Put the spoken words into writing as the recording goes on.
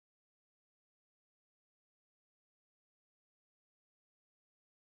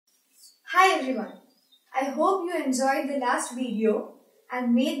Hi everyone, I hope you enjoyed the last video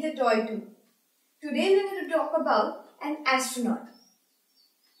and made the toy too. Today we are going to talk about an astronaut.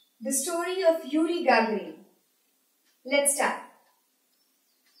 The story of Yuri Gagarin. Let's start.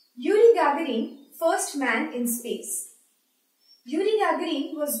 Yuri Gagarin, first man in space. Yuri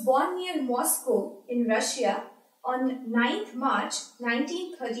Gagarin was born near Moscow in Russia on 9th March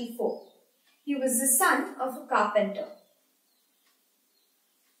 1934. He was the son of a carpenter.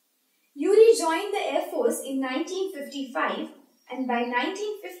 Yuri joined the Air Force in 1955 and by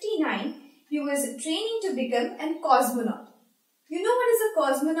 1959 he was training to become a cosmonaut. You know what is a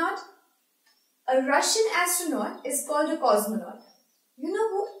cosmonaut? A Russian astronaut is called a cosmonaut. You know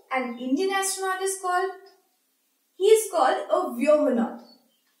who an Indian astronaut is called? He is called a Vyomonaut.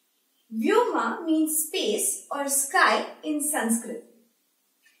 Vyoma means space or sky in Sanskrit.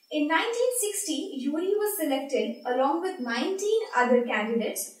 In 1960, Yuri was selected along with 19 other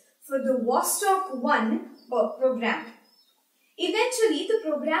candidates for the Vostok 1 program. Eventually, the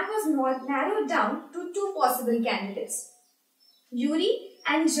program was narrowed down to two possible candidates, Yuri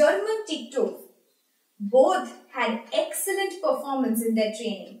and German Tiktov. Both had excellent performance in their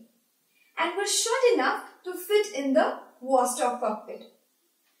training and were short enough to fit in the Vostok cockpit.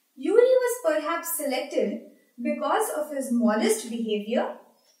 Yuri was perhaps selected because of his modest behavior,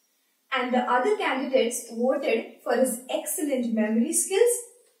 and the other candidates voted for his excellent memory skills,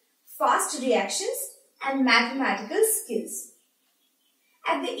 fast reactions and mathematical skills.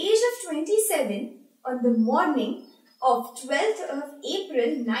 At the age of 27, on the morning of 12th of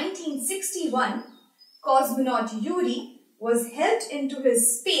April 1961, cosmonaut Yuri was helped into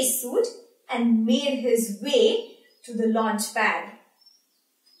his spacesuit and made his way to the launch pad.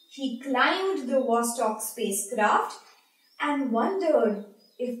 He climbed the Vostok spacecraft and wondered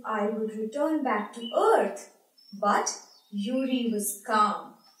if I would return back to Earth, but Yuri was calm.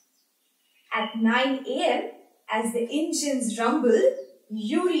 At 9 a.m., as the engines rumbled,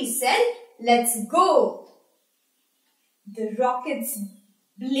 Yuri said, "Let's go." The rockets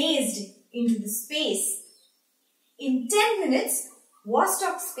blazed into the space. In 10 minutes,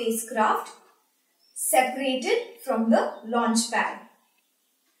 Vostok spacecraft separated from the launch pad.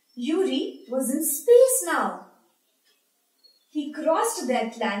 Yuri was in space now. He crossed the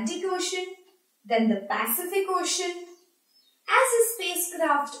Atlantic Ocean, then the Pacific Ocean. As his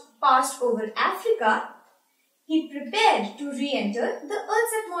spacecraft passed over Africa, he prepared to re-enter the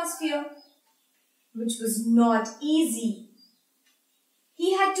Earth's atmosphere, which was not easy.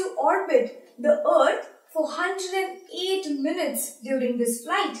 He had to orbit the Earth for 108 minutes during this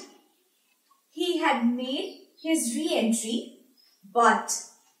flight. He had made his re-entry, but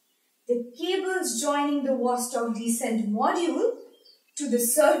the cables joining the Vostok descent module to the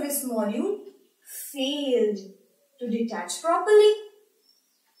service module failed to detach properly.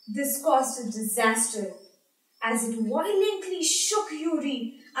 This caused a disaster as it violently shook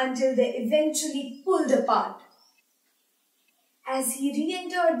Yuri until they eventually pulled apart. As he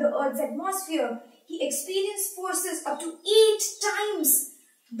re-entered the Earth's atmosphere, he experienced forces up to 8 times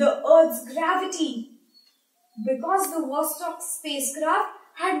the Earth's gravity. Because the Vostok spacecraft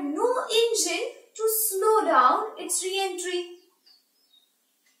had no engine to slow down its re-entry,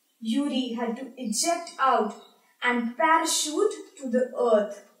 Yuri had to eject out and parachute to the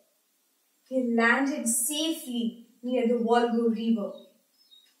Earth. He landed safely near the Volga River.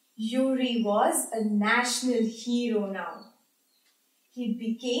 Yuri was a national hero now. He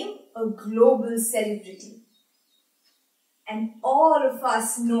became a global celebrity. And all of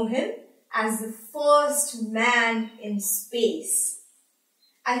us know him as the first man in space.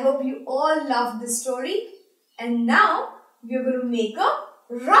 I hope you all loved the story. And now we are going to make a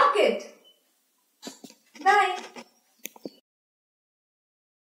rocket. Bye.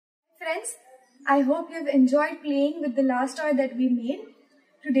 Friends, I hope you have enjoyed playing with the last toy that we made.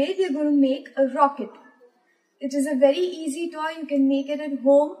 Today we are going to make a rocket. It is a very easy toy. You can make it at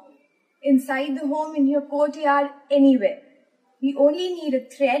home, inside the home, in your courtyard, anywhere. We only need a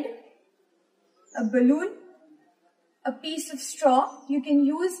thread, a balloon, a piece of straw. You can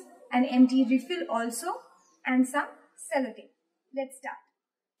use an empty refill also, and some sellotape. Let's start.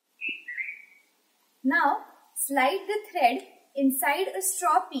 Now, slide the thread inside a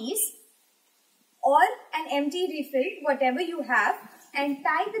straw piece or an empty refill, whatever you have, and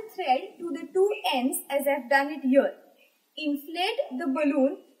tie the thread to the two ends as I've done it here. Inflate the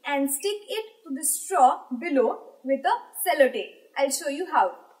balloon and stick it to the straw below with a sellotape. I'll show you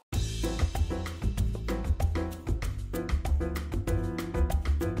how.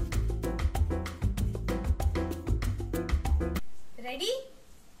 Ready?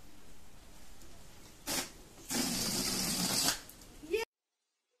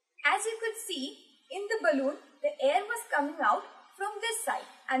 As you could balloon, the air was coming out from this side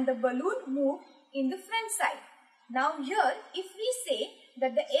and the balloon moved in the front side. Now here, if we say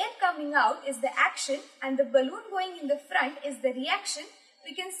that the air coming out is the action and the balloon going in the front is the reaction,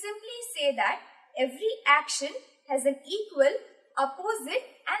 we can simply say that every action has an equal, opposite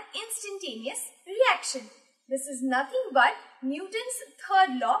and instantaneous reaction. This is nothing but Newton's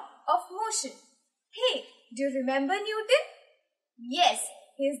third law of motion. Hey, do you remember Newton? Yes,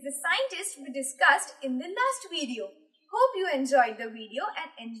 he is the scientist we discussed in the last video. Hope you enjoyed the video and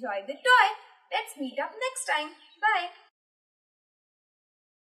enjoyed the toy. Let's meet up next time. Bye.